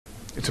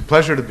It's a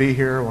pleasure to be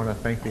here. I want to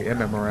thank the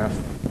MMRF.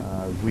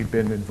 We've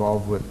been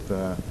involved with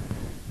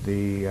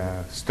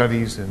the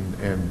studies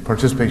and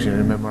participation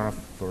in MMRF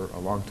for a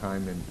long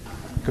time, and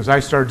because I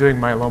started doing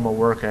myeloma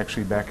work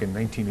actually back in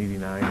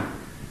 1989,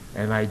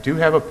 and I do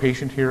have a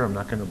patient here. I'm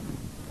not going to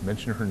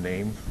mention her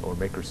name or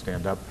make her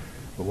stand up,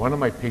 but one of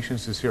my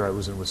patients is here. I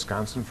was in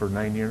Wisconsin for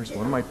 9 years.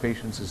 One of my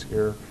patients is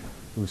here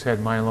who's had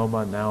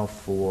myeloma now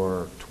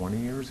for 20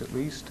 years at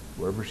least,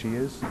 wherever she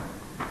is.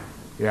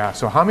 Yeah,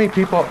 so how many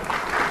people...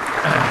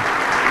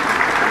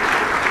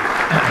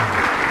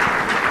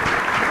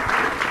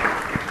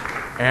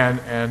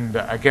 And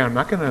again, I'm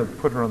not going to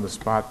put her on the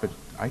spot, but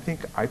I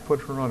think I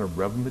put her on a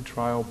Revlimid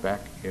trial back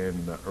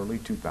in the early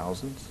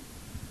 2000s.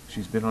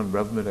 She's been on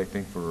Revlimid, I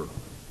think, for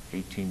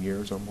 18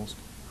 years almost,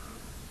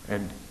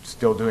 and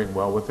still doing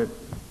well with it.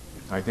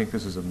 I think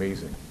this is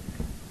amazing.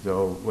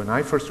 So when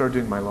I first started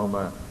doing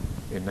myeloma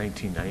in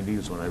 1990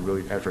 was when I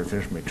really, after I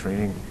finished my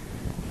training,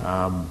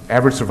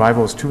 average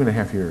survival was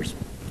 2.5 years.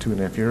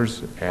 2.5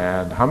 years.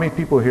 And how many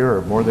people here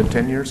are more than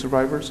 10-year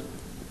survivors?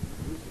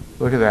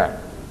 Look at that.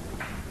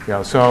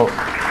 Yeah, so,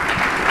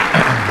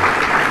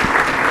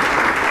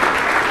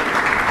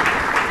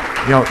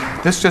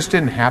 this just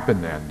didn't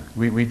happen then.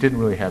 We didn't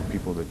really have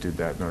people that did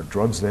that. And our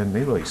drugs then,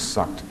 they really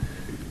sucked.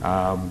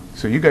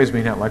 So you guys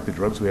may not like the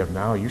drugs we have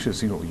now. You should have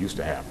seen what we used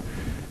to have.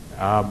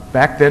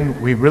 Back then,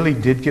 we really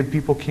did give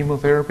people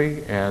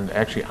chemotherapy, and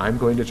actually I'm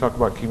going to talk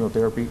about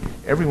chemotherapy.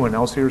 Everyone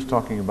else here is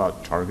talking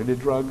about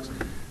targeted drugs,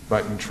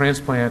 but in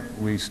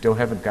transplant, we still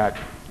haven't got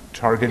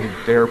targeted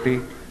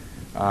therapy.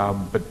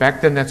 But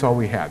back then, that's all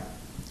we had,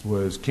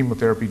 was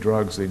chemotherapy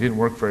drugs. They didn't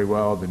work very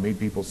well. They made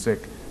people sick,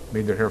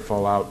 made their hair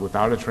fall out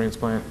without a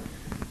transplant,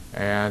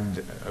 and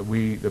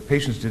the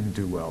patients didn't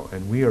do well.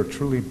 And we are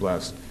truly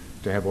blessed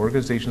to have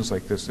organizations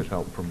like this that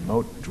help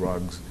promote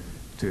drugs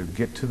to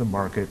get to the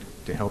market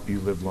to help you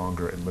live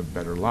longer and live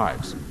better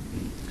lives.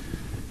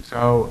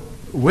 So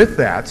with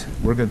that,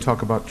 we're going to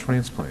talk about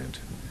transplant.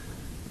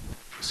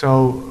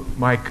 So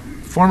my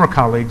former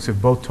colleagues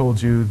have both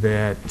told you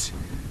that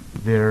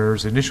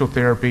there's initial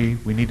therapy.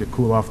 We need to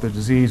cool off the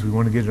disease. We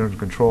want to get it under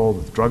control.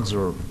 The drugs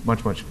are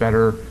much, much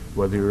better,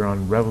 whether you're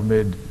on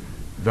Revlimid,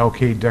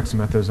 Velcade,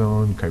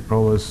 dexamethasone,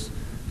 Kyprolis,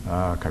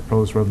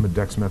 Revlimid,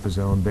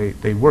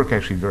 dexamethasone. They work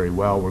actually very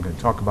well. We're going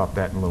to talk about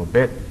that in a little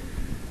bit.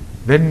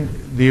 Then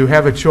you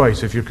have a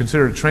choice if you're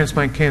considered a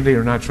transplant candidate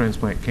or not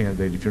transplant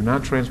candidate. If you're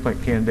not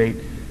transplant candidate,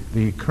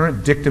 the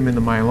current dictum in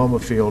the myeloma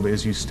field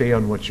is you stay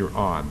on what you're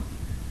on.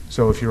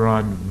 So if you're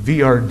on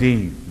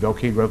VRD,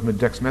 Velcade, Revlimid,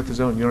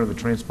 dexamethasone, you don't have a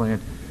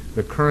transplant,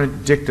 the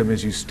current dictum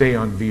is you stay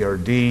on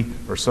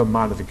VRD or some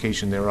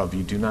modification thereof.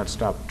 You do not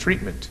stop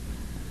treatment.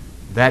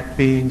 That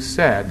being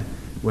said,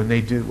 when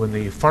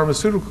the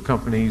pharmaceutical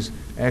companies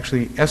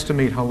actually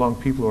estimate how long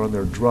people are on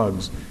their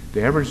drugs,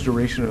 the average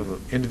duration of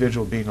an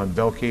individual being on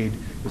Velcade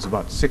is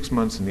about 6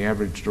 months, and the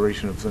average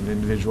duration of an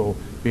individual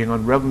being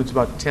on Revlimid is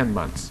about 10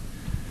 months.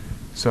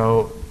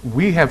 So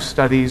we have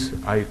studies,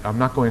 I'm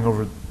not going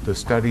over the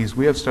studies,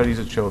 we have studies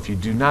that show if you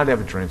do not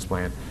have a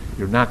transplant,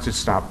 you're not to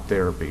stop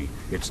therapy.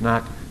 It's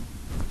not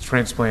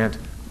transplant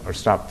or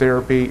stop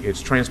therapy,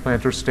 it's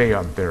transplant or stay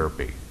on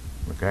therapy,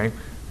 okay?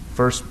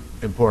 First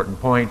important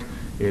point,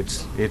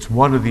 it's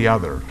one or the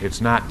other. It's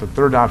not, the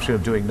third option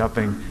of doing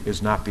nothing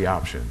is not the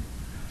option.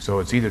 So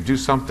it's either do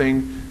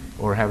something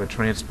or have a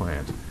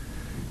transplant.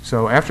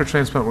 So after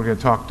transplant, we're going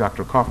to talk,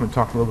 Dr. Kaufman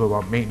talked a little bit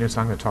about maintenance.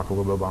 I'm going to talk a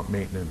little bit about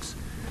maintenance.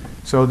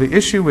 So the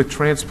issue with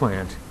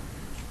transplant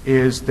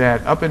is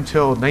that up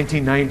until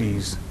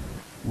 1990s,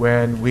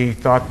 when we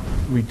thought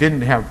we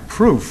didn't have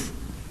proof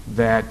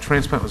that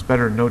transplant was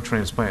better than no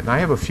transplant. And I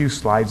have a few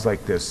slides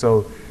like this.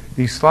 So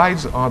these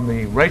slides on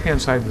the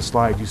right-hand side of the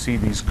slide, you see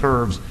these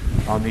curves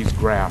on these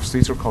graphs.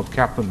 These are called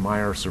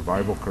Kaplan-Meier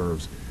survival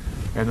curves.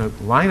 And the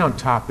line on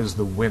top is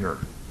the winner.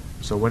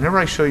 So whenever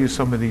I show you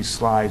some of these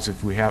slides, I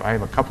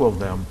have a couple of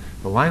them,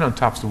 the line on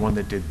top is the one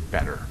that did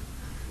better.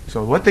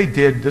 So what they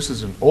did, this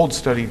is an old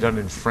study done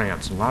in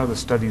France. A lot of the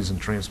studies in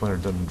transplant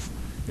are done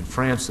in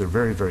France. They're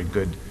very, very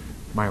good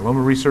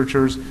myeloma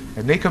researchers.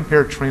 And they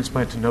compare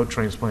transplant to no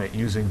transplant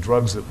using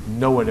drugs that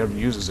no one ever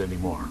uses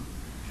anymore.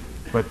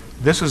 But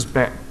this was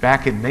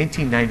back in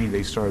 1990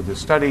 they started this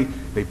study.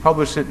 They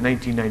published it in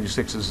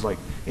 1996. This is like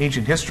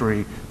ancient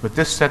history, but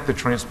this set the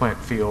transplant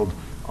field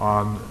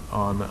on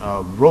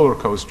a roller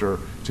coaster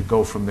to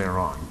go from there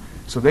on.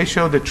 So they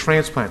showed that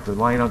transplant, the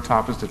line on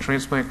top is the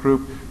transplant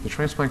group. The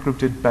transplant group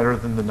did better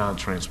than the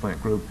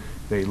non-transplant group.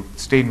 They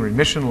stayed in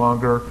remission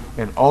longer,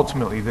 and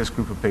ultimately this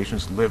group of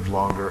patients lived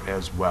longer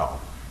as well.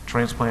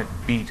 Transplant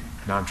beat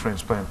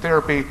non-transplant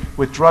therapy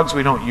with drugs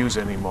we don't use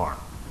anymore.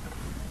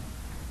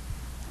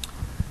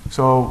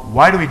 So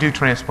why do we do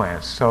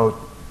transplants? So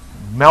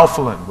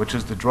melphalan, which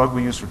is the drug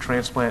we use for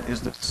transplant, is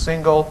the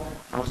single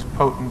most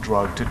potent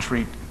drug to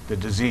treat the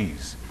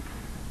disease.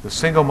 The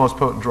single most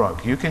potent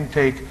drug. You can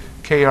take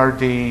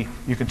KRD,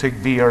 you can take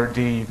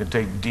VRD, you can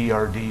take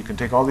DRD, you can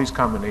take all these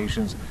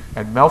combinations.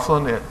 And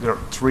melphalan, there are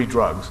 3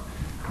 drugs.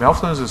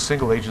 Melphalan is a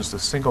single agent, it's the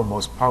single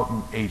most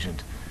potent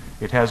agent.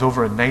 It has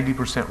over a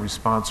 90%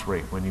 response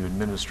rate when you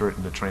administer it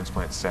in the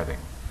transplant setting.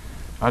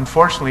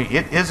 Unfortunately,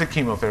 it is a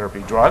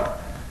chemotherapy drug,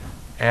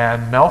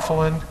 and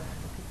melphalan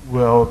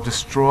will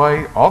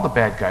destroy all the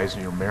bad guys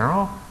in your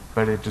marrow,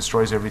 but it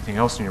destroys everything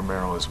else in your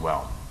marrow as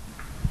well.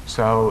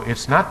 So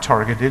it's not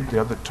targeted. The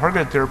other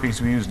targeted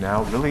therapies we use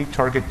now really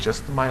target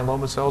just the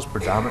myeloma cells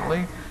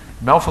predominantly.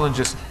 Melphalan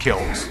just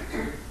kills.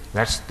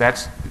 That's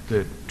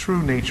the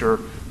true nature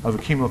of a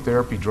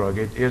chemotherapy drug.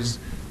 It is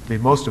the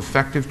most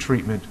effective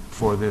treatment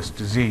for this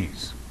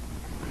disease.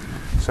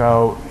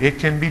 So it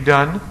can be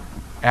done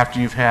after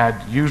you've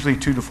had usually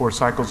 2 to 4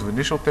 cycles of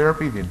initial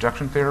therapy. The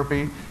induction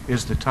therapy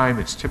is the time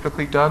it's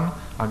typically done.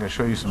 I'm going to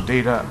show you some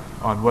data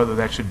on whether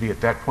that should be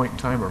at that point in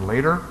time or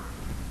later.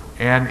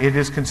 And it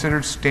is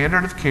considered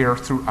standard of care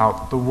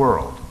throughout the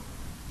world.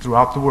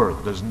 Throughout the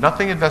world. There's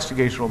nothing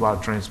investigational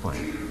about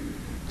transplant.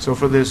 So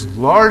for this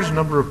large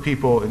number of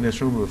people in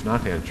this room who have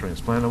not had a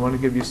transplant, I want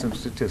to give you some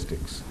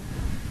statistics.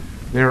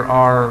 There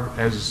are,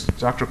 as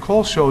Dr.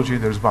 Cole showed you,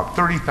 there's about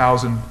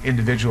 30,000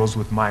 individuals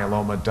with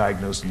myeloma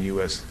diagnosed in the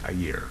U.S. a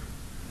year.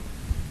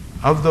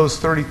 Of those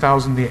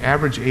 30,000, the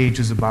average age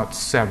is about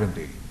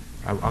 70.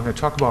 I'm going to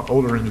talk about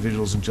older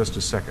individuals in just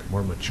a second,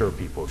 more mature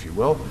people, if you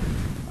will.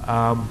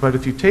 But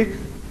if you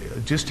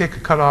just take a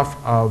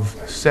cutoff of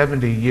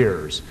 70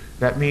 years,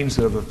 that means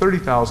that of the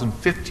 30,000,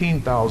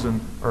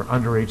 15,000 are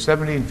under age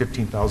 70 and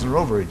 15,000 are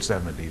over age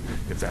 70,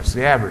 if that's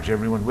the average.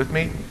 Everyone with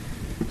me?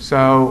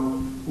 So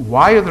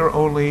why are there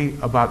only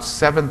about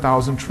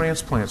 7,000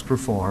 transplants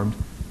performed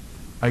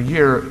a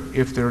year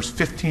if there's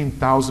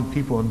 15,000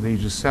 people under the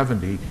age of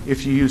 70,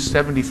 if you use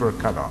 70 for a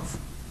cutoff?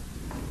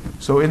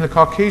 So in the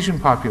Caucasian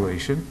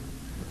population,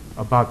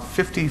 about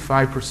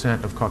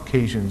 55% of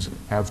Caucasians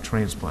have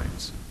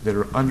transplants that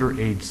are under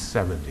age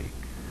 70.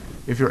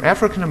 If you're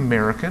African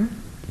American,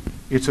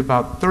 it's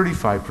about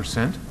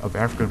 35% of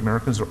African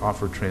Americans are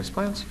offered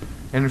transplants.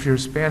 And if you're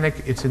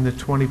Hispanic, it's in the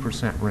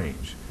 20%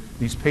 range.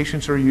 These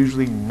patients are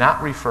usually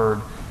not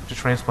referred to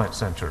transplant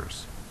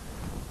centers.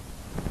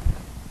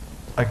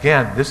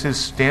 Again, this is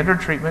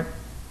standard treatment,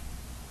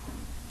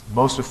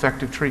 most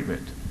effective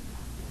treatment.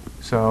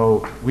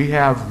 So we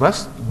have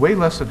way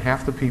less than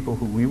half the people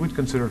who we would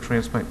consider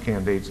transplant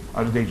candidates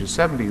under the age of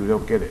 70 who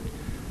don't get it.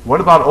 What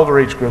about older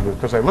age group?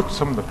 Because I looked at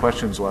some of the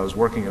questions while I was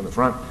working in the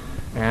front,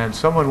 and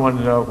someone wanted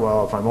to know,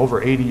 well, if I'm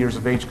over 80 years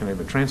of age, can I have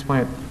a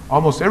transplant?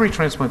 Almost every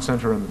transplant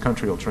center in the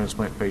country will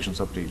transplant patients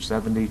up to age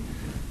 70.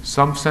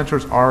 Some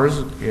centers, ours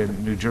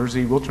in New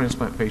Jersey, will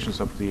transplant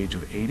patients up to the age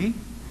of 80.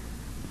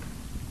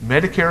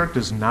 Medicare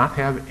does not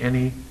have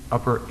any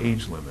upper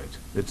age limit.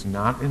 It's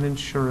not an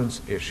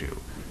insurance issue.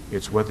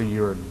 It's whether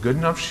you're in good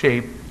enough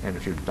shape and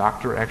if your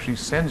doctor actually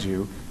sends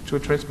you to a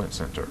transplant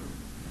center.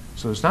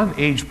 So it's not an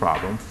age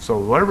problem. So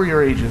whatever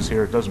your age is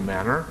here, it doesn't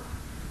matter.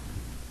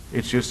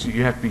 It's just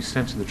you have to be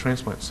sent to the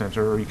transplant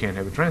center or you can't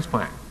have a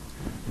transplant.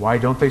 Why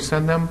don't they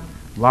send them?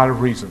 A lot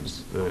of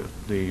reasons. The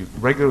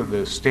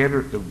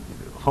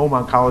home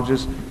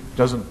oncologist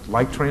doesn't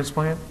like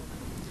transplant.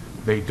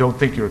 They don't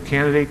think you're a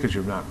candidate because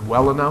you're not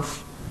well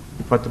enough.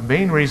 But the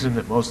main reason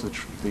that most of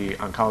the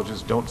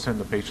oncologists don't send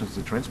the patients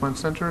to transplant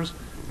centers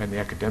and the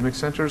academic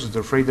centers is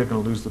they're afraid they're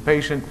going to lose the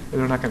patient and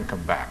they're not going to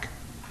come back.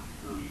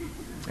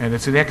 And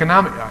it's an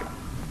economic,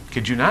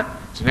 kid you not,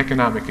 it's an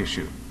economic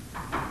issue.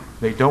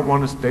 They don't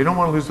want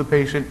to lose the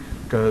patient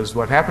because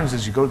what happens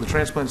is you go to the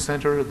transplant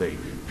center, they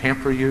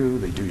pamper you,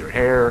 they do your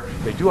hair,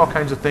 they do all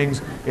kinds of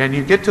things, and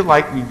you get to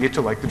like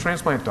the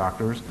transplant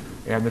doctors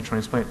and the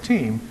transplant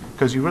team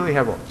because you really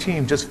have a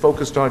team just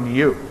focused on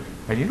you.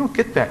 And you don't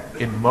get that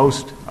in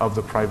most of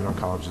the private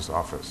oncologist's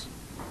office.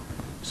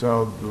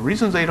 So the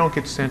reasons they don't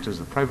get sent is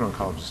the private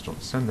oncologists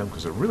don't send them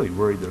because they're really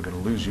worried they're going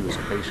to lose you as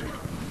a patient.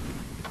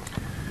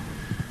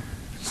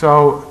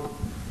 So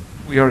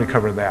we already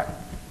covered that.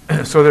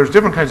 So there's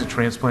different kinds of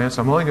transplants.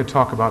 I'm only going to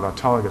talk about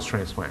autologous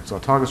transplants.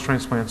 Autologous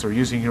transplants are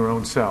using your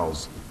own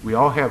cells. We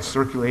all have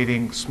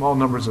small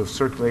numbers of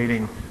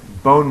circulating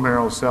bone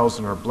marrow cells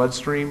in our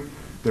bloodstream.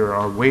 There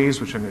are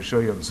ways, which I'm going to show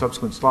you on the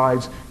subsequent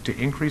slides, to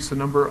increase the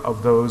number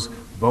of those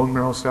bone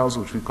marrow cells,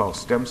 which we call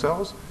stem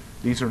cells.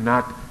 These are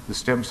not the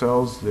stem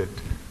cells that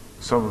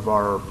some of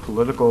our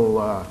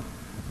political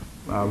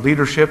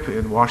leadership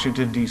in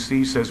Washington,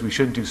 D.C. says we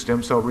shouldn't do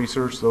stem cell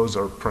research. Those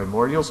are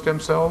primordial stem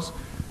cells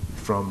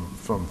from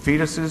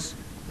fetuses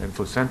and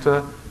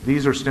placenta.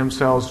 These are stem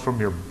cells from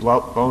your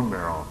bone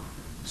marrow.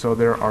 So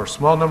there are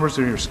small numbers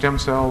of your stem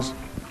cells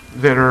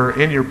that are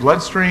in your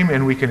bloodstream,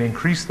 and we can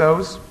increase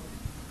those.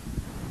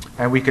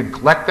 And we can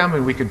collect them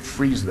and we can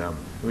freeze them.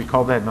 We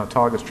call that an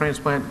autologous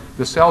transplant.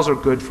 The cells are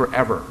good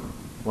forever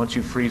once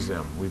you freeze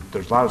them.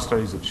 There's a lot of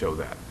studies that show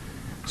that.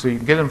 So you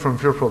can get them from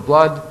peripheral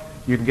blood.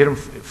 You can get them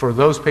for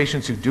those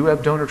patients who do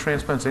have donor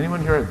transplants.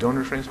 Anyone here have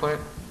donor transplant?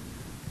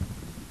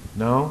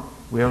 No?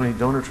 We have any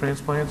donor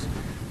transplants?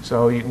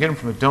 So you can get them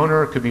from a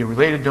donor. It could be a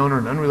related donor,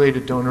 an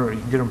unrelated donor, or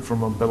you can get them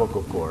from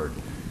umbilical cord.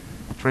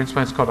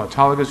 Transplants called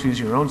autologous,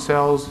 using your own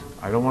cells.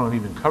 I don't want to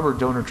even cover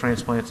donor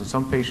transplants, and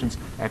some patients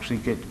actually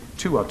get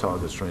 2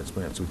 autologous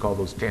transplants. We call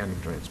those tandem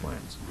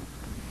transplants.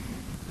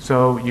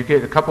 So you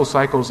get a couple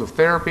cycles of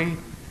therapy.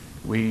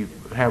 We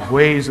have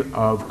ways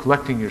of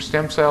collecting your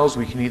stem cells.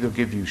 We can either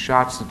give you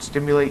shots that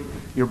stimulate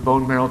your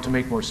bone marrow to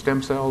make more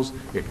stem cells.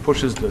 It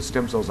pushes the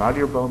stem cells out of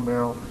your bone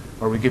marrow.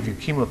 Or we give you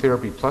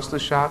chemotherapy plus the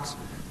shots,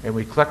 and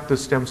we collect the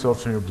stem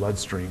cells from your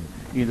bloodstream,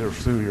 either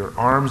through your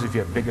arms if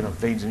you have big enough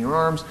veins in your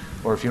arms,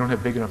 or if you don't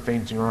have big enough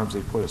veins in your arms,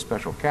 they put a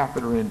special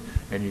catheter in,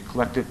 and you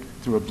collect it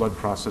through a blood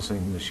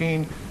processing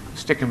machine,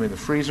 stick them in the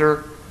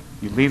freezer.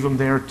 You leave them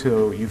there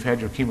till you've had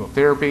your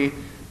chemotherapy.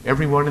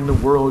 Everyone in the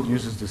world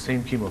uses the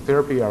same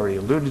chemotherapy I already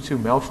alluded to,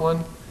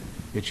 melphalan.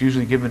 It's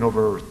usually given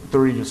over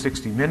 30 to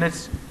 60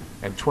 minutes,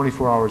 and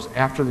 24 hours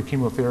after the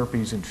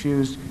chemotherapy is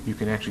infused, you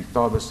can actually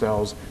thaw the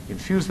cells,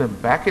 infuse them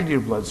back into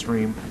your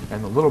bloodstream,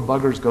 and the little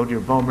buggers go to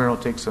your bone marrow.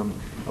 It takes them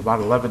about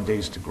 11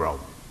 days to grow.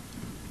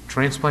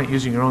 Transplant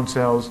using your own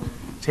cells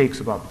takes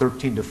about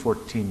 13 to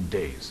 14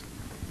 days.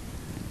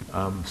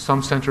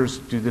 Some centers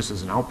do this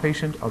as an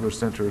outpatient. Other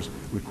centers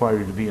require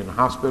you to be in the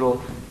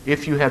hospital.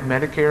 If you have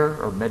Medicare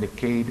or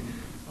Medicaid,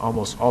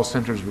 almost all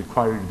centers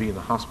require you to be in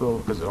the hospital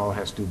because it all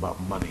has to do about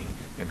money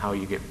and how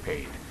you get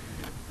paid.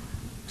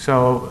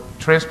 So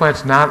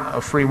transplant's not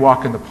a free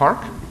walk in the park.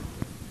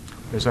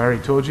 As I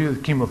already told you,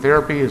 the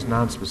chemotherapy is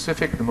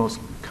nonspecific. The most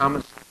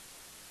common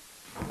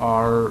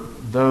are,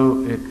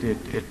 though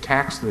it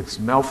attacks this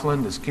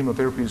melphalan, this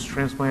chemotherapy, this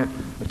transplant,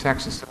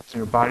 attacks the cells in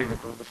your body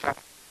that grow the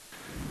fastest.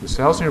 The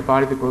cells in your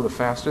body that grow the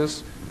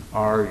fastest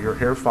are your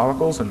hair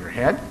follicles on your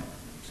head,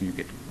 so you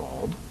get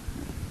bald,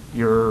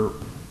 your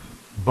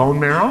bone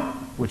marrow,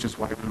 which is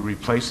why we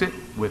replace it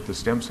with the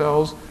stem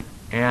cells,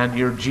 and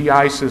your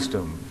GI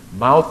system,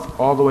 mouth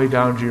all the way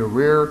down to your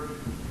rear.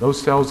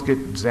 Those cells get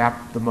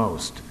zapped the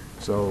most.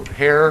 So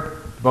hair,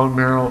 bone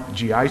marrow,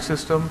 GI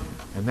system,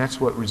 and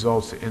that's what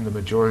results in the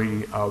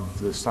majority of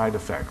the side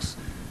effects.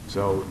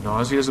 So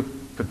nausea is a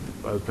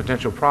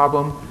potential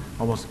problem.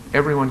 Almost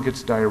everyone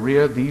gets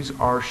diarrhea. These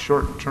are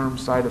short-term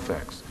side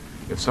effects.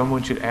 If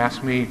someone should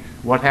ask me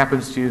what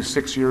happens to you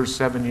 6 years,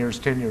 7 years,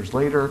 10 years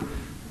later,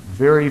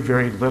 very,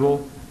 very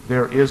little.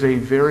 There is a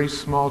very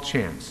small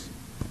chance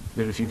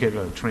that if you get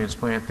a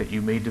transplant that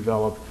you may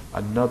develop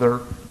another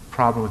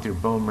problem with your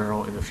bone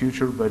marrow in the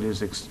future, but it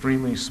is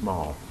extremely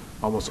small.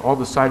 Almost all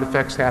the side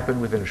effects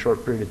happen within a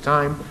short period of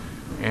time,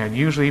 and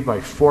usually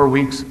by 4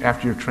 weeks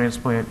after your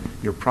transplant,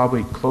 you're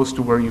probably close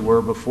to where you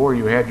were before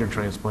you had your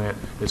transplant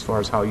as far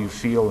as how you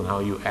feel and how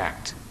you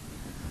act.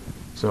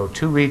 So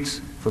 2 weeks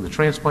for the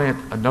transplant,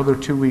 another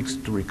 2 weeks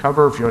to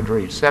recover if you're under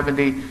age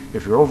 70.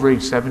 If you're over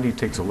age 70, it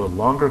takes a little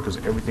longer because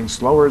everything's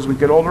slower as we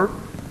get older.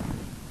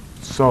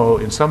 So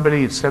in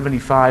somebody at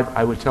 75,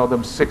 I would tell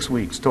them 6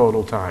 weeks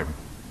total time.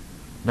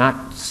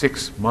 Not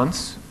 6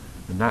 months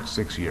and not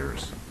 6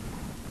 years.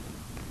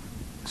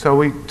 So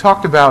we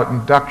talked about,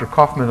 and Dr.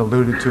 Kaufman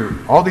alluded to,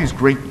 all these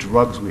great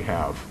drugs we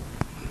have.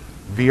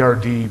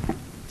 VRD,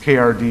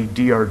 KRD,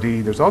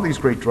 DRD, there's all these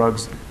great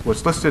drugs.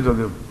 What's listed are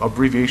the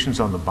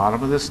abbreviations on the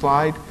bottom of this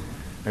slide.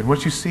 And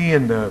what you see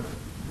in the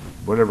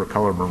whatever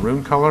color,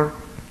 maroon color,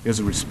 is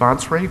a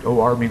response rate.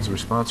 OR means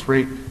response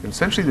rate. And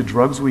essentially the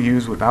drugs we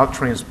use without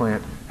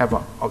transplant have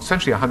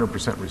essentially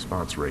 100%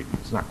 response rate.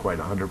 It's not quite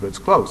 100, but it's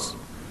close.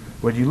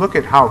 When you look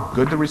at how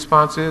good the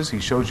response is, he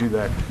shows you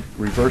that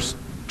reverse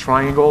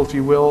triangle, if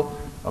you will,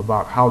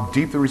 about how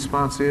deep the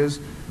response is.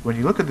 When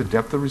you look at the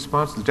depth of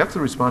response, the depth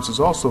of response is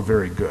also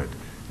very good.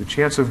 The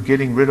chance of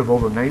getting rid of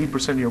over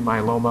 90% of your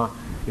myeloma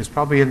is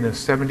probably in the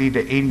 70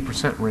 to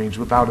 80% range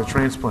without a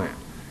transplant.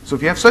 So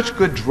if you have such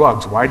good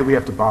drugs, why do we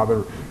have to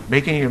bother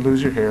making you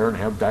lose your hair and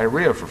have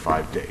diarrhea for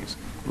 5 days?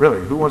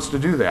 Really, who wants to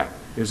do that?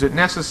 Is it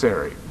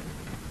necessary?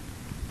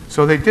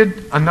 So they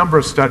did a number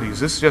of studies.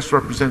 This just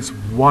represents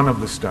one of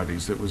the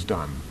studies that was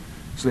done.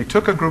 So they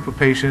took a group of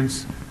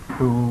patients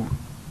who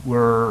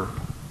were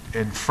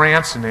in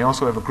France, and they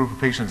also have a group of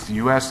patients in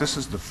the US. This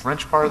is the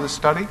French part of the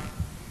study.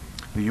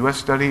 The US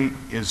study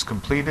is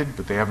completed,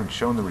 but they haven't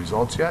shown the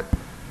results yet.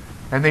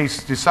 And they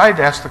decided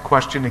to ask the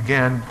question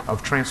again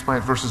of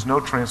transplant versus no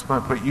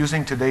transplant, but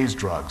using today's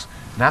drugs.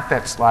 Not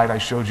that slide I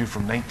showed you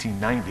from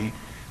 1990.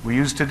 We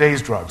use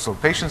today's drugs. So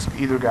patients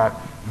either got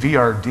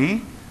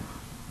VRD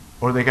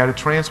or they got a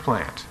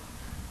transplant.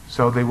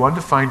 So they wanted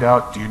to find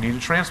out, do you need a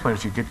transplant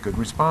if you get good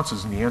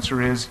responses? And the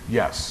answer is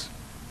yes.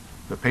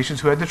 The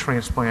patients who had the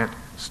transplant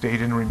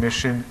stayed in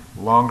remission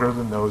longer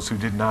than those who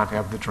did not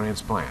have the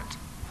transplant.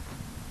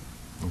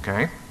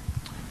 Okay?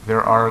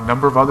 There are a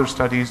number of other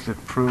studies that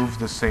prove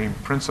the same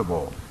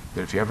principle,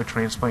 that if you have a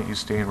transplant, you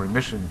stay in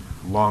remission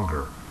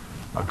longer.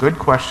 A good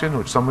question,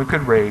 which someone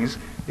could raise,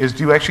 is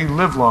do you actually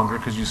live longer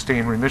because you stay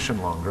in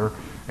remission longer?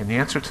 And the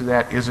answer to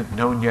that isn't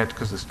known yet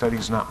because the study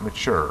is not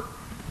mature.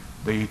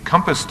 The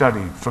COMPASS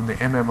study from the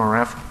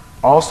MMRF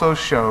also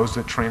shows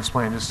that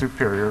transplant is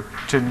superior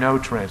to no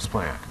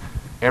transplant.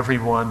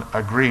 Everyone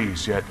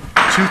agrees, yet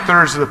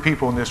 2/3 of the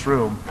people in this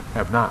room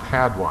have not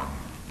had one.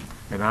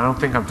 And I don't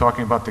think I'm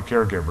talking about the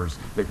caregivers.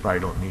 They probably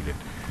don't need it.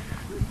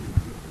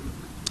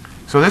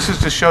 So this is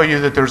to show you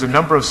that there's a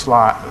number of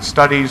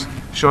studies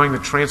showing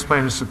that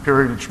transplant is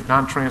superior to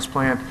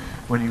non-transplant.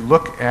 When you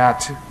look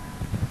at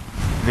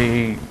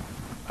the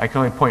I can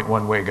only point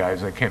one way,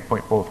 guys. I can't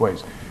point both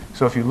ways.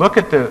 So if you look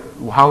at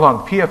how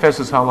long, PFS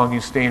is how long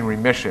you stay in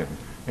remission.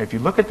 If you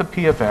look at the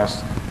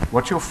PFS,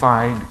 what you'll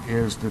find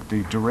is that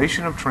the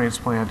duration of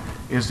transplant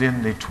is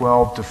in the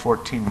 12 to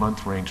 14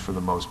 month range for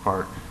the most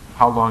part.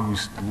 How long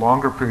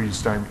longer periods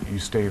of time you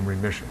stay in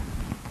remission.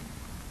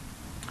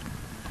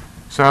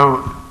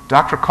 So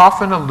Dr.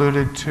 Coffin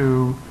alluded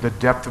to the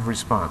depth of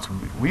response.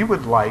 We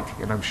would like,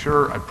 and I'm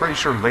pretty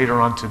sure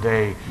later on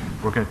today,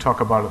 we're going to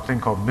talk about a thing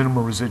called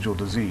minimal residual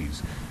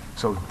disease.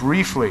 So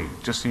briefly,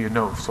 just so you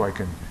know, so I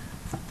can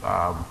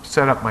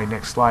set up my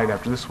next slide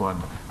after this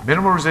one,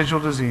 minimal residual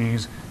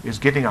disease is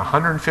getting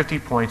 150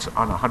 points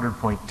on a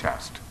 100-point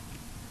test.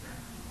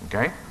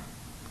 Okay?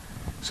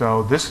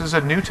 So this is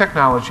a new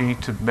technology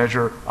to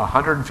measure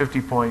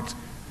 150 points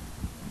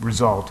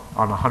result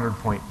on a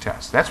 100-point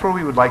test. That's where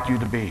we would like you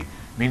to be.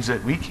 It means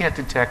that we can't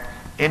detect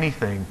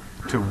anything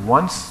to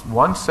one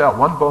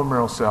bone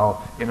marrow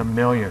cell in a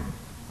million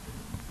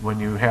when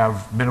you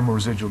have minimal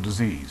residual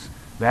disease.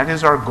 That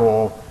is our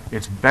goal.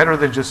 It's better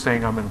than just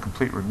saying I'm in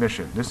complete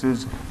remission.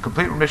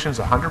 Complete remission is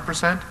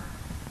 100%,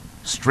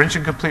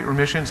 stringent complete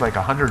remission is like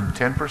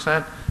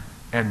 110%,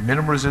 and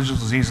minimal residual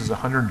disease is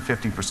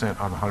 150%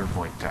 on a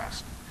 100-point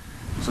test.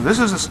 So this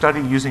is a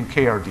study using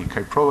KRD,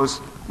 Kyprolis,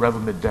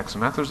 Revlimid,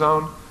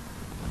 dexamethasone,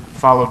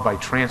 followed by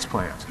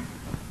transplant.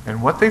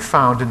 And what they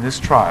found in this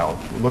trial,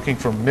 looking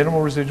for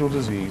minimal residual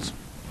disease,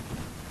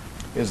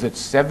 is that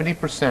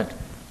 70%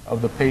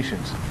 of the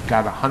patients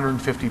got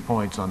 150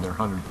 points on their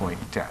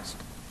 100-point test.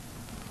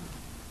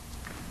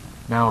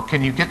 Now,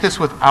 can you get this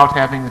without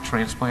having the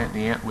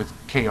transplant with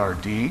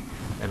KRD?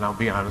 And I'll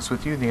be honest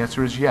with you, the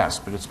answer is yes,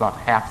 but it's about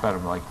half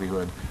that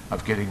likelihood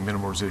of getting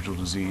minimal residual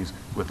disease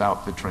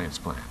without the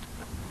transplant.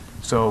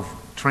 So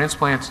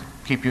transplants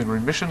keep you in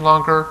remission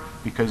longer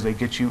because they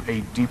get you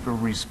a deeper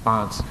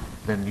response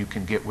than you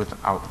can get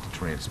without the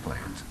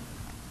transplant.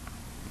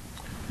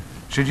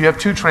 Should you have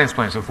 2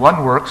 transplants? If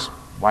one works,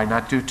 why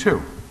not do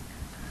 2?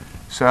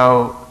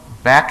 So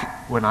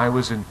back when I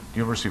was in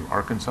University of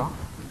Arkansas,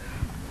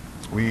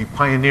 we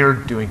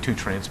pioneered doing 2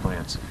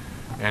 transplants,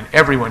 and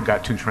everyone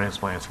got 2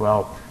 transplants.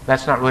 Well,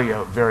 that's not really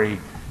a very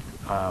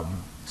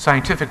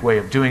scientific way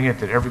of doing it,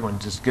 that everyone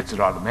just gets it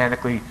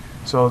automatically.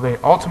 So they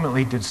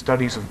ultimately did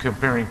studies of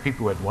comparing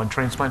people who had 1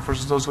 transplant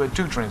versus those who had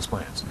 2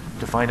 transplants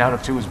to find out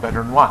if 2 was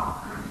better than 1.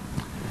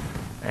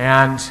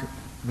 And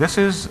this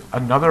is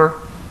another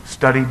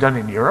study done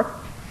in Europe.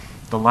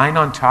 The line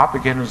on top,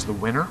 again, is the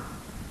winner.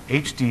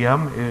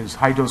 HDM is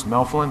high-dose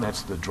melphalan.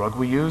 That's the drug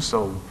we use.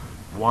 So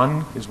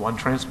 1 is 1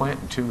 transplant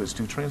and 2 is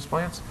 2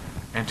 transplants.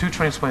 And 2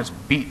 transplants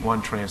beat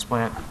 1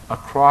 transplant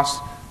across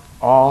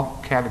all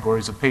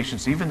categories of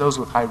patients, even those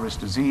with high-risk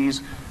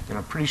disease. And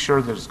I'm pretty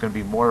sure there's going to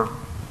be more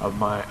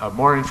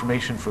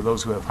information for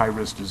those who have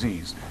high-risk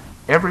disease.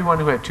 Everyone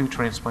who had 2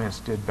 transplants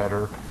did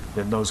better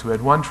than those who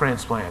had 1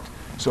 transplant.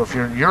 So if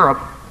you're in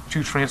Europe,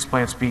 2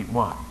 transplants beat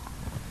 1.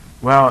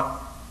 Well,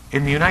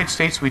 in the United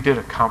States, we did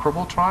a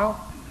comparable trial.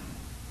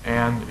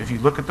 And if you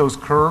look at those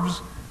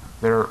curves,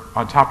 they're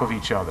on top of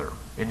each other.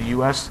 In the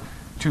US,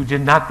 2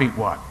 did not beat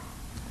 1.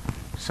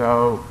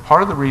 So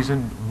part of the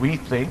reason we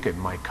think, and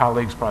my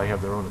colleagues probably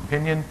have their own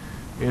opinion,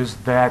 is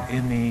that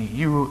in the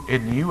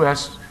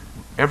US,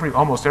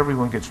 almost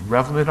everyone gets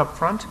Revlimid up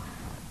front.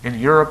 In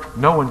Europe,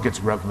 no one gets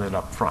Revlimid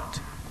up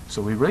front.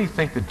 So we really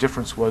think the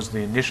difference was the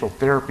initial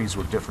therapies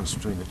were different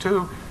between the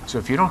 2. So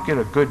if you don't get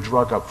a good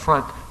drug up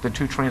front, the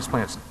 2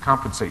 transplants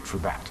compensate for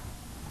that.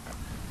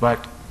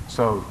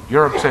 So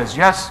Europe says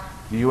yes,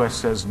 the US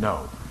says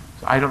no.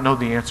 So I don't know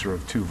the answer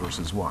of 2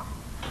 versus 1.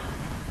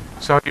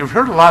 So you've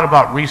heard a lot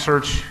about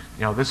research.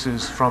 This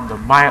is from the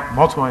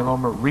Multiple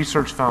Myeloma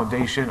Research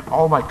Foundation.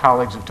 All my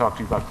colleagues have talked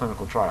to you about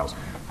clinical trials.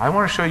 I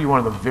want to show you one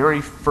of the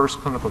very first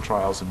clinical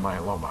trials in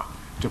myeloma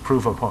to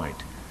prove a point.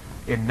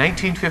 In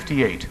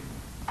 1958,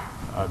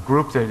 a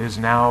group that is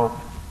now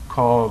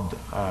called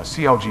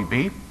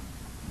CLGB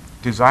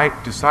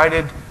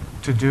decided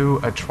to do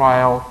a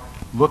trial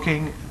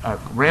a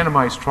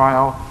randomized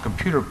trial,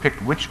 computer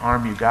picked which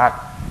arm you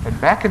got,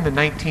 and back in the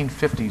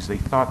 1950s they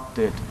thought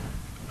that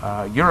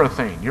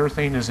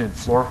urethane is in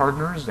floor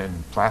hardeners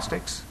and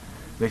plastics,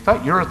 they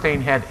thought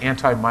urethane had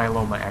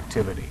anti-myeloma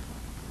activity.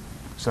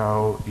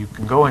 So you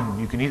can go and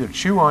you can either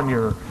chew on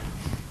your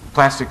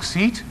plastic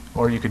seat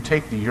or you could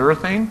take the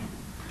urethane,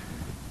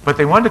 but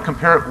they wanted to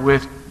compare it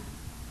with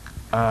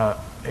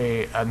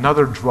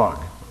another drug.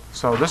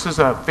 So this is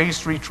a phase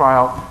 3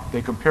 trial.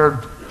 They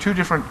compared 2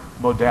 different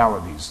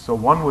modalities. So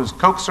one was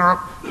Coke syrup,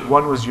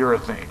 one was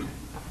urethane.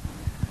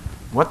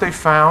 What they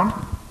found,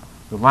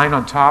 the line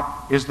on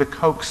top, is the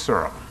Coke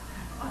syrup.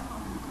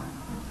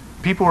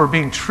 People were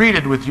being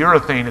treated with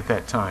urethane at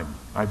that time.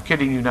 I'm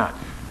kidding you not.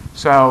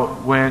 So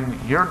when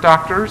your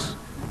doctors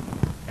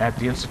at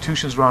the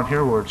institutions around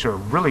here, which are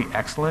really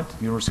excellent,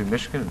 the University of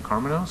Michigan and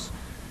Carmenos,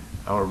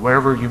 or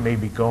wherever you may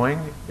be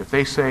going, if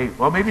they say,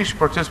 well, maybe you should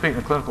participate in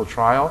a clinical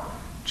trial,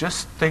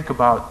 just think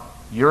about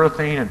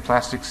urethane and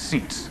plastic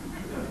seats.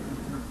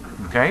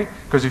 Okay?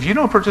 Because if you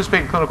don't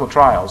participate in clinical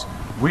trials,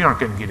 we aren't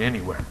going to get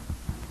anywhere.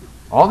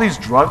 All these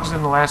drugs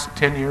in the last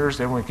 10 years,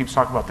 everyone keeps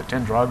talking about the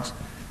 10 drugs,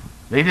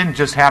 they didn't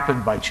just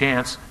happen by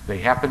chance. They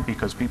happened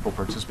because people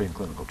participate in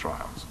clinical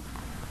trials.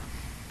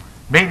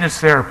 Maintenance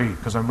therapy,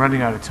 because I'm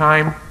running out of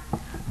time.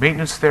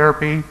 Maintenance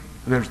therapy,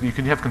 you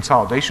can have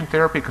consolidation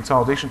therapy.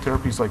 Consolidation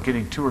therapy is like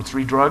getting 2 or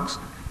 3 drugs.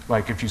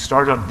 Like if you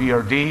start on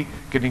VRD,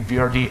 getting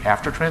VRD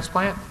after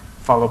transplant,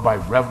 followed by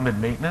Revlimid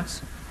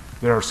maintenance.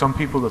 There are some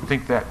people that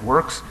think that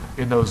works.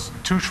 In those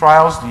 2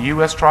 trials, the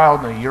US trial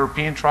and the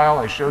European trial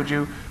I showed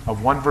you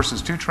of 1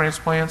 versus 2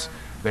 transplants,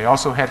 they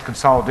also had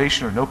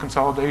consolidation or no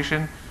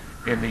consolidation.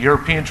 In the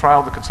European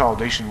trial, the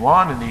consolidation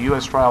won. In the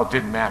US trial, it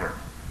didn't matter.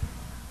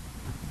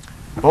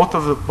 Both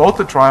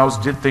the trials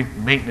did think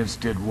maintenance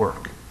did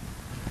work.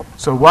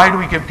 So why do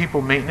we give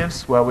people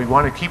maintenance? Well, we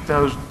want to keep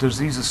those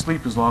diseases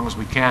asleep as long as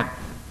we can.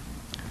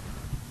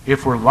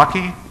 If we're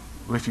lucky,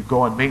 if you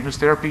go on maintenance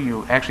therapy,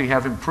 you'll actually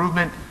have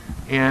improvement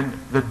in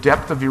the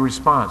depth of your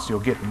response. You'll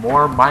get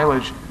more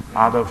mileage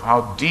out of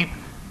how deep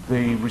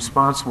the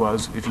response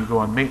was if you go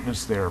on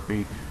maintenance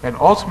therapy. And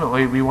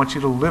ultimately, we want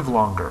you to live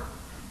longer.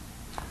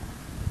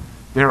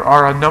 There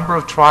are a number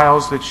of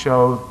trials that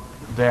show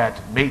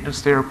that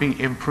maintenance therapy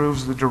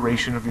improves the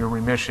duration of your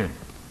remission,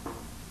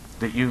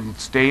 that you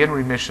stay in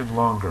remission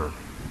longer.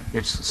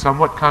 It's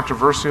somewhat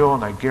controversial,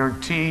 and I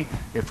guarantee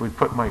if we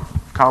put my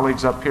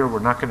colleagues up here, we're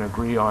not going to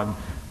agree on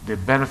the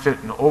benefit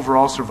and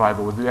overall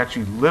survival. Would you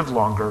actually live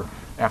longer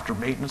after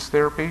maintenance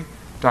therapy?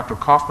 Dr.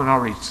 Kaufman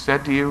already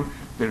said to you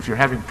that if you're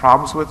having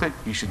problems with it,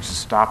 you should just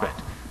stop it.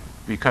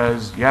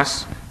 Because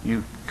yes,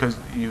 you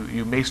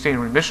may stay in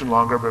remission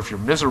longer, but if you're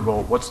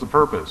miserable, what's the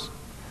purpose?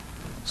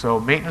 So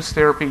maintenance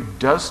therapy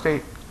does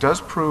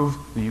prove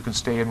that you can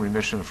stay in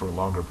remission for a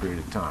longer period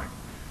of time.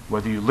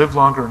 Whether you live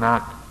longer or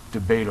not,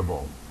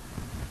 debatable.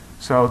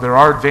 So there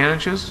are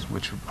advantages,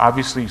 which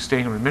obviously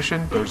staying in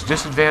remission. There's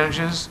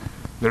disadvantages.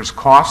 There's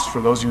costs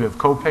for those who have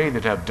copay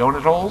that have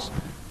donut holes,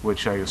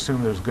 which I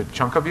assume there's a good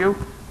chunk of you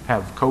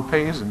have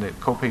copays, and that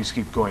copays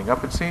keep going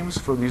up, it seems,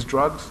 for these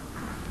drugs.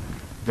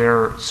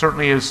 There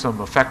certainly is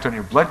some effect on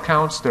your blood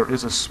counts. There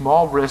is a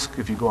small risk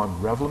if you go on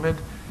Revlimid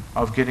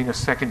of getting a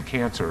second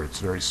cancer. It's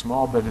very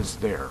small, but it's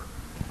there.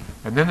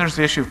 And then there's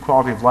the issue of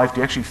quality of life.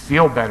 Do you actually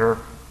feel better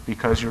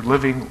because you're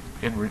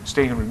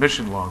staying in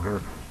remission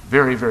longer?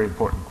 Very, very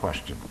important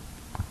question.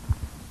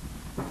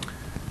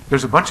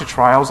 There's a bunch of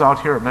trials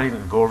out here. I'm not even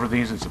going to go over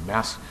these. It's a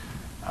mess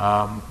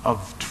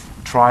of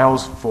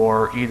trials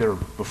for either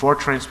before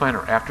transplant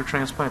or after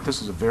transplant.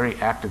 This is a very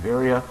active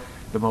area.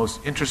 The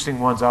most interesting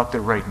ones out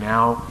there right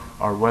now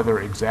are whether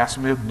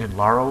Exasumab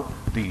Ninlaro,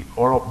 the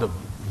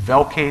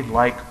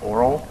Velcade-like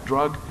oral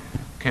drug,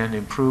 can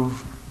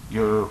improve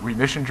your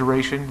remission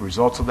duration.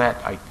 Results of that,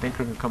 I think,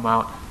 are going to come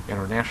out in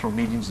our national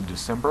meetings in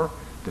December.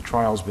 The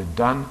trial's been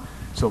done.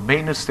 So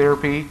maintenance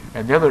therapy,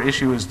 and the other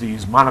issue is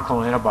these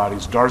monoclonal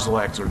antibodies,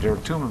 Darzalex or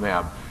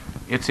daratumumab,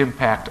 its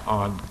impact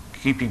on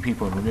keeping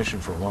people in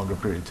remission for a longer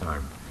period of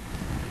time.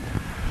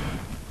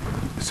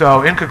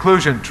 So in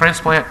conclusion,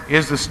 transplant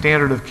is the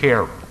standard of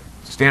care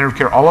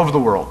all over the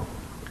world.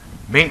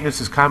 Maintenance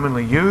is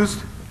commonly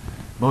used.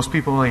 Most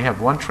people only have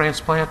 1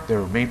 transplant.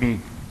 There may be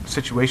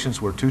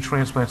situations where 2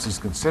 transplants is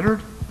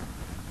considered.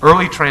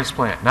 Early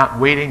transplant, not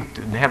waiting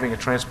and having a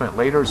transplant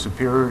later, is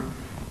superior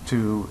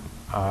to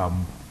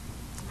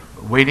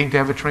waiting to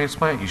have a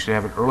transplant. You should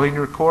have it early in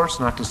your course,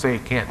 not to say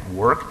it can't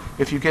work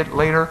if you get it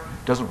later.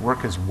 It doesn't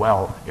work as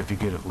well if you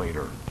get it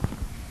later.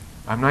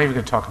 I'm not even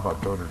going to talk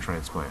about donor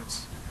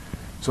transplants.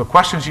 So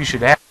questions you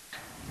should ask,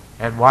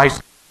 and why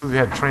you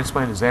had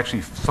transplant is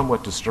actually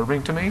somewhat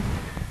disturbing to me,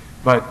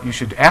 but you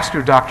should ask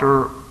your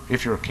doctor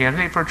if you're a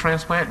candidate for a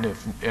transplant,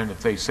 and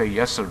if they say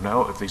yes or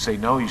no. If they say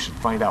no, you should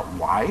find out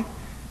why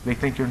they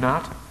think you're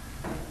not.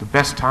 The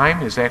best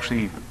time is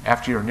actually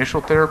after your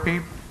initial therapy,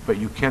 but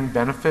you can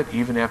benefit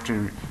even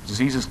after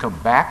diseases come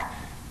back.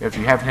 If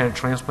you haven't had a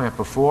transplant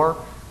before,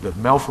 the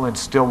melphalan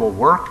still will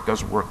work. It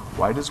doesn't work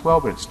quite as well,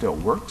 but it still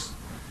works.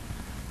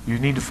 You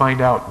need to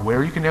find out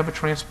where you can have a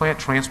transplant.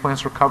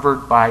 Transplants are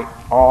covered by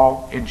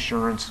all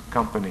insurance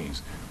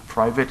companies,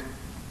 private,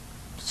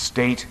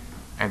 state,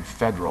 and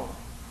federal.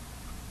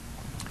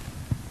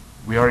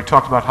 We already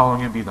talked about how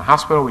long you'll be in the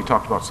hospital. We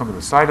talked about some of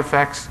the side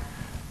effects.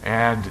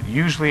 And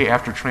usually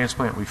after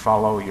transplant, we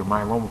follow your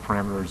myeloma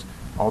parameters,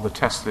 all the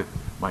tests that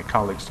my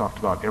colleagues talked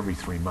about every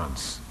 3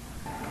 months.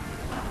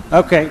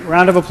 Okay,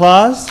 round of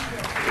applause.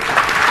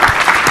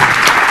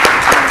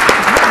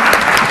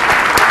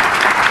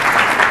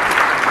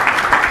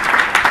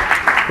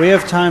 We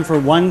have time for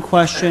one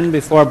question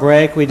before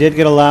break. We did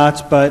get a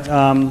lot, but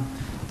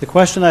the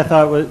question I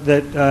thought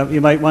that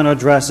you might want to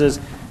address is,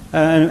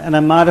 and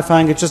I'm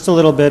modifying it just a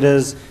little bit,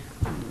 is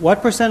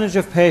what percentage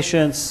of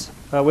patients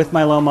with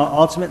myeloma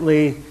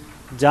ultimately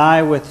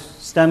die with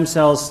stem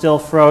cells still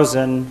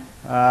frozen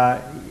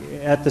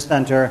at the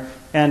center,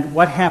 and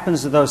what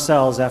happens to those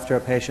cells after a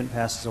patient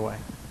passes away?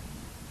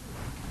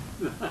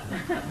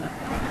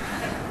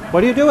 What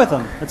do you do with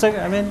them? It's like,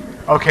 I mean...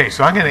 Okay,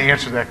 so I'm going to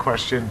answer that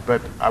question,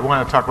 but I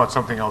want to talk about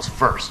something else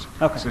first.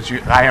 Okay. Since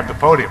I have the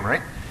podium,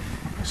 right?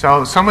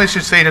 So somebody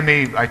should say to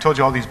me, I told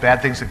you all these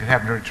bad things that can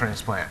happen during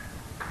transplant.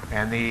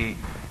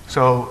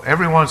 So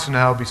every once in a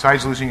while,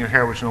 besides losing your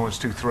hair, which no one's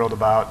too thrilled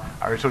about,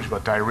 I already told you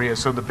about diarrhea.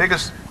 So the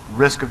biggest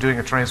risk of doing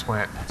a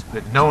transplant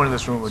that no one in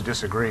this room would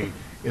disagree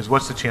is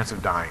what's the chance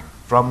of dying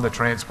from the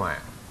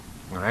transplant,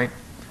 all right?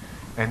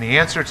 And the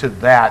answer to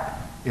that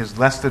is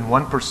less than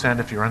 1%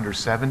 if you're under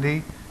 70,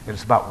 and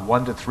it's about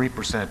 1 to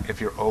 3% if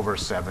you're over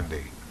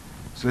 70.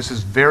 So this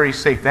is very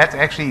safe. That's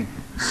actually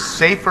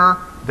safer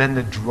than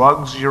the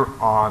drugs you're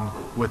on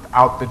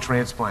without the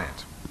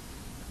transplant.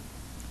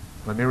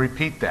 Let me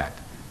repeat that.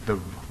 The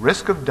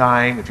risk of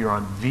dying if you're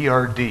on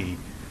VRD,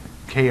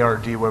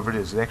 KRD, whatever it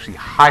is actually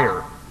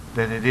higher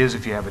than it is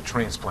if you have a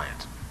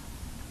transplant.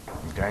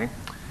 Okay?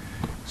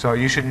 So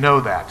you should know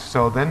that.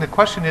 So then the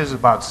question is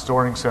about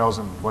storing cells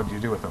and what do you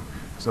do with them.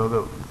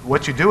 So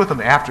what you do with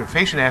them after the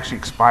patient actually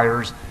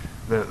expires,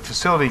 the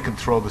facility can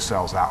throw the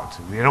cells out.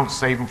 They don't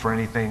save them for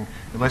anything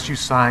unless you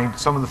sign.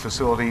 Some of the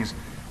facilities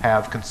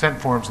have consent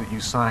forms that you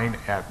sign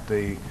at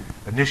the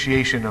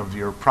initiation of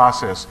your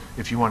process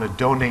if you want to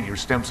donate your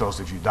stem cells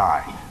if you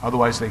die.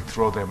 Otherwise, they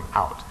throw them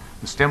out.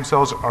 The stem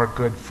cells are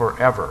good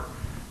forever.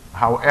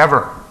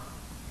 However,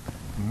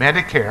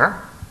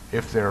 Medicare,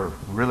 if they're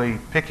really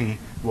picky,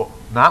 will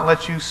not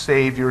let you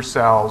save your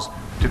cells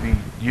to be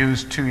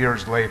used 2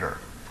 years later.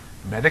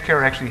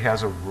 Medicare actually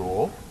has a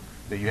rule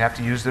that you have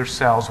to use their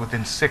cells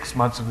within 6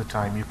 months of the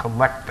time you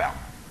collect them.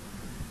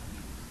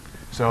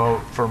 So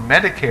for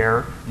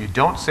Medicare, you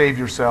don't save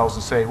your cells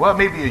and say, well,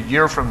 maybe a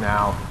year from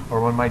now or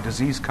when my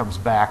disease comes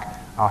back,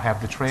 I'll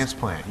have the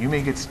transplant. You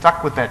may get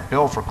stuck with that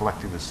bill for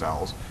collecting the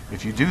cells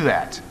if you do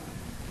that.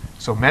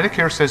 So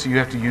Medicare says you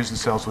have to use the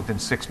cells within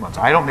 6 months.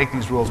 I don't make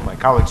these rules. My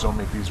colleagues don't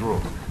make these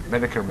rules.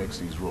 Medicare makes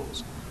these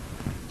rules.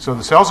 So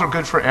the cells are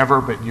good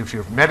forever, but if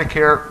you're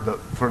Medicare,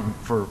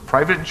 for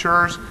private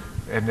insurers,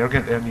 and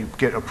you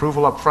get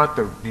approval up front,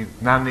 they're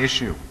not an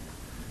issue.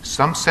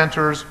 Some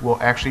centers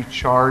will actually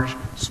charge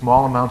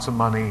small amounts of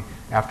money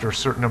after a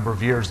certain number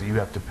of years that you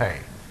have to pay.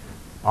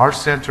 Our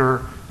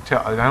center,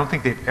 and I don't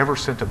think they've ever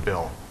sent a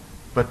bill,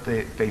 but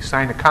they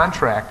sign a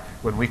contract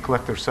when we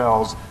collect their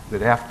cells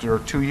that after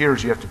 2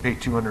 years you have to pay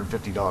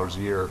 $250 a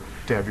year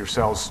to have your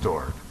cells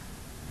stored.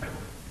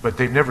 But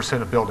they've never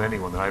sent a bill to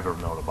anyone that I've ever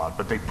known about,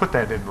 but they put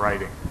that in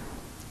writing.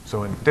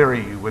 So in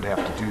theory, you would have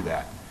to do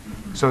that.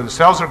 So the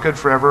cells are good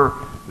forever.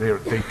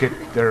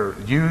 They're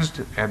used,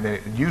 and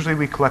usually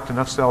we collect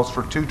enough cells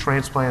for 2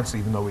 transplants,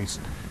 even though we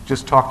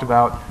just talked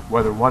about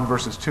whether 1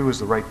 versus 2 is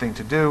the right thing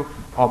to do.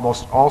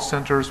 Almost all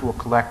centers will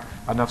collect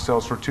enough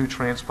cells for 2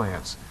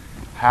 transplants.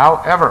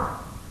 However,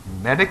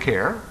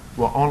 Medicare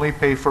will only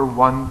pay for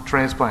 1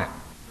 transplant.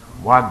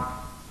 1. All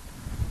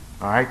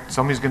right?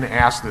 Somebody's going to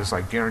ask this,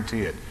 I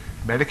guarantee it.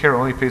 Medicare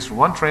only pays for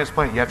 1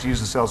 transplant. You have to use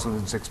the cells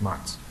within 6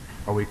 months.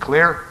 Are we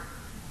clear?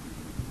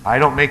 I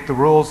don't make the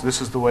rules.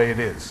 This is the way it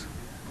is.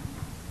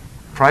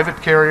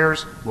 Private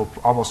carriers will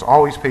almost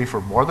always pay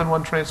for more than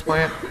 1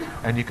 transplant,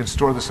 and you can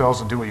store the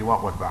cells and do what you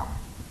want with them.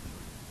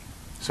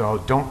 So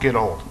don't get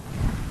old.